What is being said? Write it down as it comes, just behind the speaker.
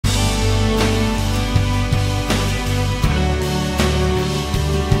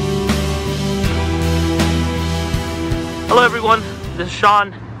everyone, this is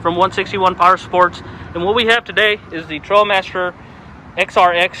Sean from 161 Power Sports, and what we have today is the Trailmaster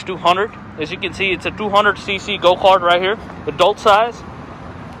XRX 200. As you can see, it's a 200cc go-kart right here, adult size.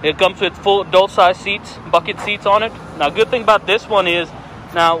 It comes with full adult size seats, bucket seats on it. Now, good thing about this one is,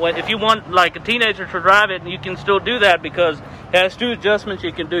 now if you want like a teenager to drive it, you can still do that because it has two adjustments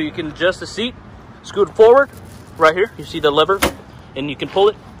you can do. You can adjust the seat, scoot it forward, right here, you see the lever, and you can pull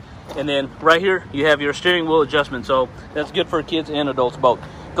it. And then right here, you have your steering wheel adjustment. So that's good for kids and adults both.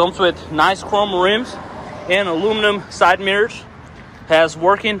 Comes with nice chrome rims and aluminum side mirrors. Has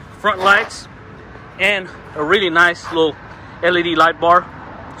working front lights and a really nice little LED light bar.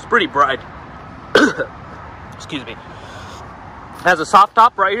 It's pretty bright. Excuse me. Has a soft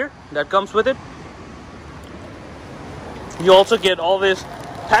top right here that comes with it. You also get all this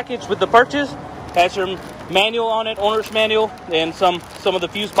package with the purchase. Has your manual on it, owner's manual, and some of the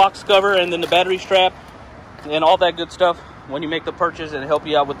fuse box cover, and then the battery strap and all that good stuff when you make the purchase, and help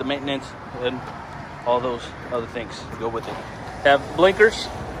you out with the maintenance and all those other things to go with it. Have blinkers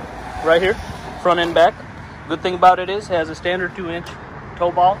right here, front and back. Good thing about it is it has a standard 2-inch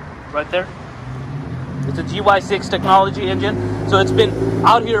toe ball right there. It's a GY6 technology engine, so it's been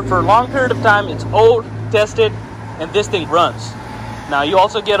out here for a long period of time. It's old, tested, and this thing runs. Now you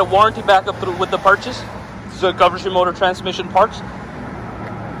also get a warranty backup with the purchase, so it covers your motor transmission parts.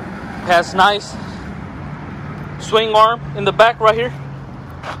 Has nice swing arm in the back right here.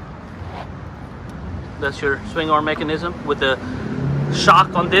 That's your swing arm mechanism with a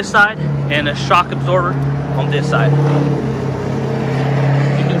shock on this side and a shock absorber on this side.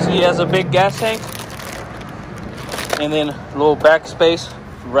 You can see it has a big gas tank, and then a little back space,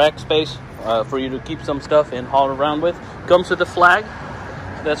 rack space for you to keep some stuff and haul around with. Comes with a flag.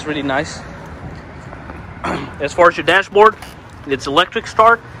 That's really nice. As far as your dashboard, it's electric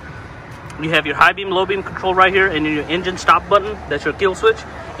start. You have your high beam, low beam control right here, and your engine stop button. That's your kill switch,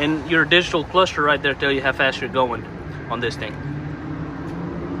 and your digital cluster right there tell you how fast you're going on this thing.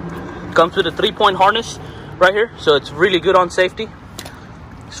 Comes with a 3-point harness right here, so it's really good on safety.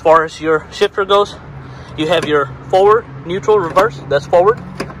 As far as your shifter goes, you have your forward, neutral, reverse. That's forward,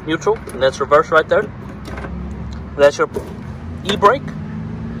 neutral, and that's reverse right there. That's your e-brake.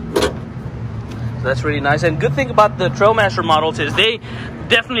 So that's really nice. And good thing about the Trailmaster models is they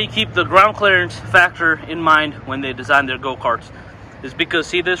definitely keep the ground clearance factor in mind when they design their go-karts. It's because,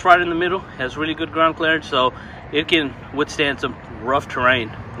 see this right in the middle, has really good ground clearance, so it can withstand some rough terrain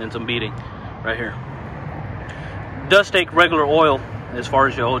and some beating right here. Does take regular oil as far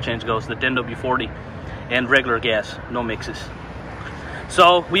as your oil change goes, the 10W40, and regular gas, no mixes.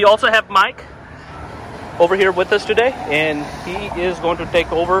 So we also have Mike over here with us today, and he is going to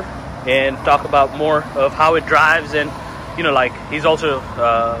take over and talk about more of how it drives, and you know, like, he's also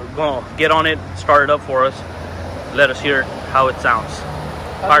going to get on it, start it up for us, let us hear how it sounds.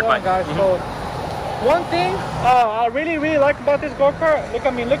 Hard, Mike. Guys, so one thing I really like about this go-kart,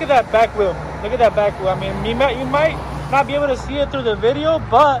 look at that back wheel. Look at that back wheel. I mean, you might not be able to see it through the video,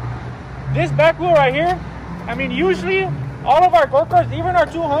 but this back wheel right here, I mean, usually all of our go-karts, even our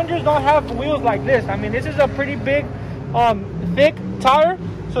 200s, don't have wheels like this. I mean, this is a pretty big, thick tire,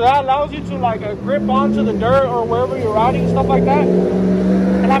 so that allows you to like grip onto the dirt or wherever you're riding, stuff like that.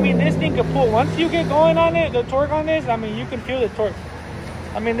 And I mean, this thing can pull. Once you get going on it, the torque on this, I mean, you can feel the torque.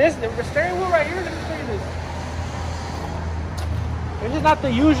 I mean, the steering wheel right here, let me show you this. This is not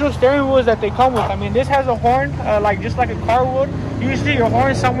the usual steering wheels that they come with. I mean, this has a horn, just like a car would. Usually your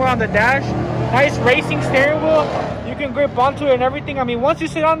horn is somewhere on the dash. Nice racing steering wheel. You can grip onto it and everything. I mean, once you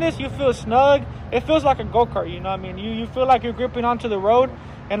sit on this, you feel snug. It feels like a go-kart, you know what I mean? You feel like you're gripping onto the road.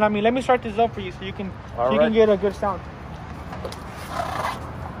 And I mean, let me start this up for you so you can get a good sound.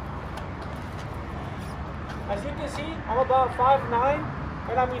 As you can see, I'm about 5'9",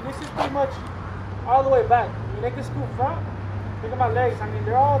 and I mean, this is pretty much all the way back. I mean, they can scoot front. Look at my legs. I mean,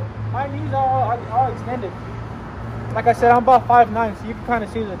 my knees are all extended. Like I said, I'm about 5'9", so you can kind of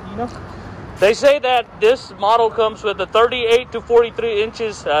see that, you know? They say that this model comes with a 38 to 43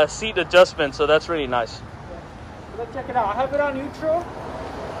 inches seat adjustment, so that's really nice. Yeah. So let's check it out. I have it on neutral,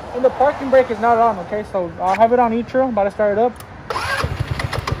 and the parking brake is not on, okay? So I'll have it on neutral. I'm about to start it up.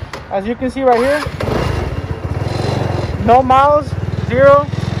 As you can see right here, no miles, 0.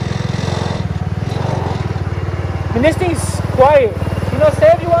 I mean, this thing's quiet. You know, say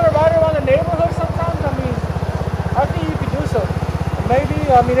if you want to ride around the neighborhood sometimes, I mean, I think you could do so.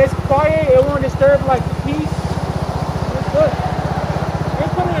 Maybe, I mean, it's quiet, it won't disturb like the peace. It's good.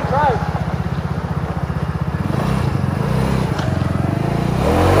 It's putting in drive.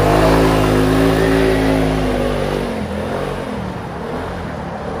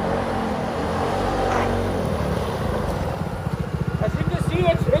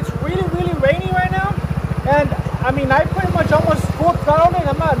 throttling,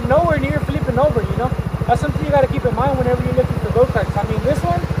 I'm not nowhere near flipping over, you know. That's something you got to keep in mind whenever you're looking for go-karts. I mean, this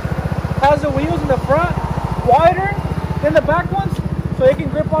one has the wheels in the front wider than the back ones, so it can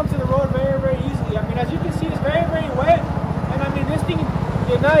grip onto the road very, very easily. I mean, as you can see, it's very, very wet, and I mean, this thing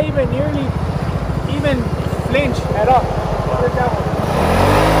did not even nearly even flinch at all. Look at that one.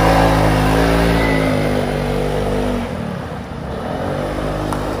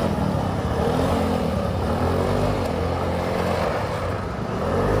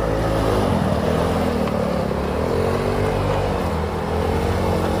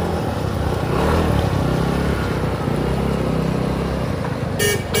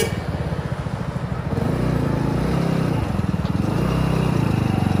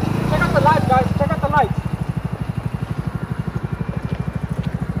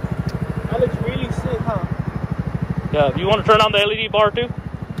 Yeah, you want to turn on the LED bar too?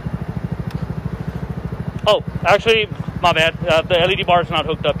 Oh, actually, my bad. The LED bar is not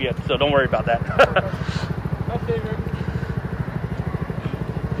hooked up yet, so don't worry about that. My favorite.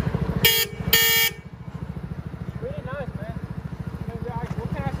 It's really nice, man. What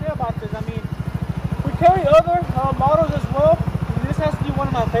can I say about this? I mean, we carry other models as well. And this has to be one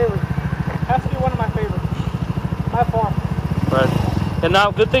of my favorites. Has to be one of my favorites. By far. Right. And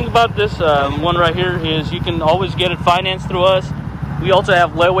now, good thing about this one right here is you can always get it financed through us. We also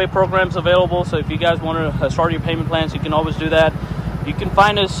have layaway programs available, so if you guys want to start your payment plans, you can always do that. You can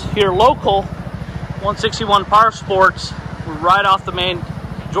find us here local, 161 Power Sports. We're right off the main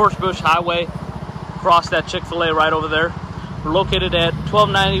George Bush Highway, across that Chick-fil-A right over there. We're located at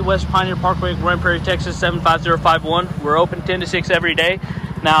 1290 West Pioneer Parkway, Grand Prairie, Texas, 75051. We're open 10 to 6 every day.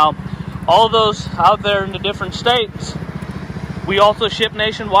 Now, all of those out there in the different states, we also ship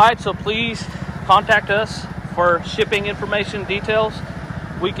nationwide, so please contact us for shipping information details.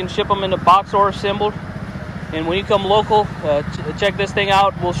 We can ship them in a box or assembled. And when you come local, check this thing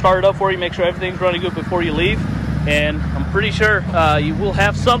out. We'll start it up for you, make sure everything's running good before you leave. And I'm pretty sure you will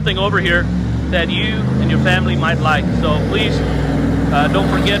have something over here that you and your family might like. So please don't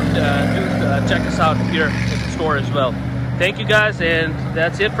forget to check us out here at the store as well. Thank you guys, and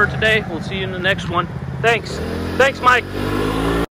that's it for today. We'll see you in the next one. Thanks. Thanks, Mike.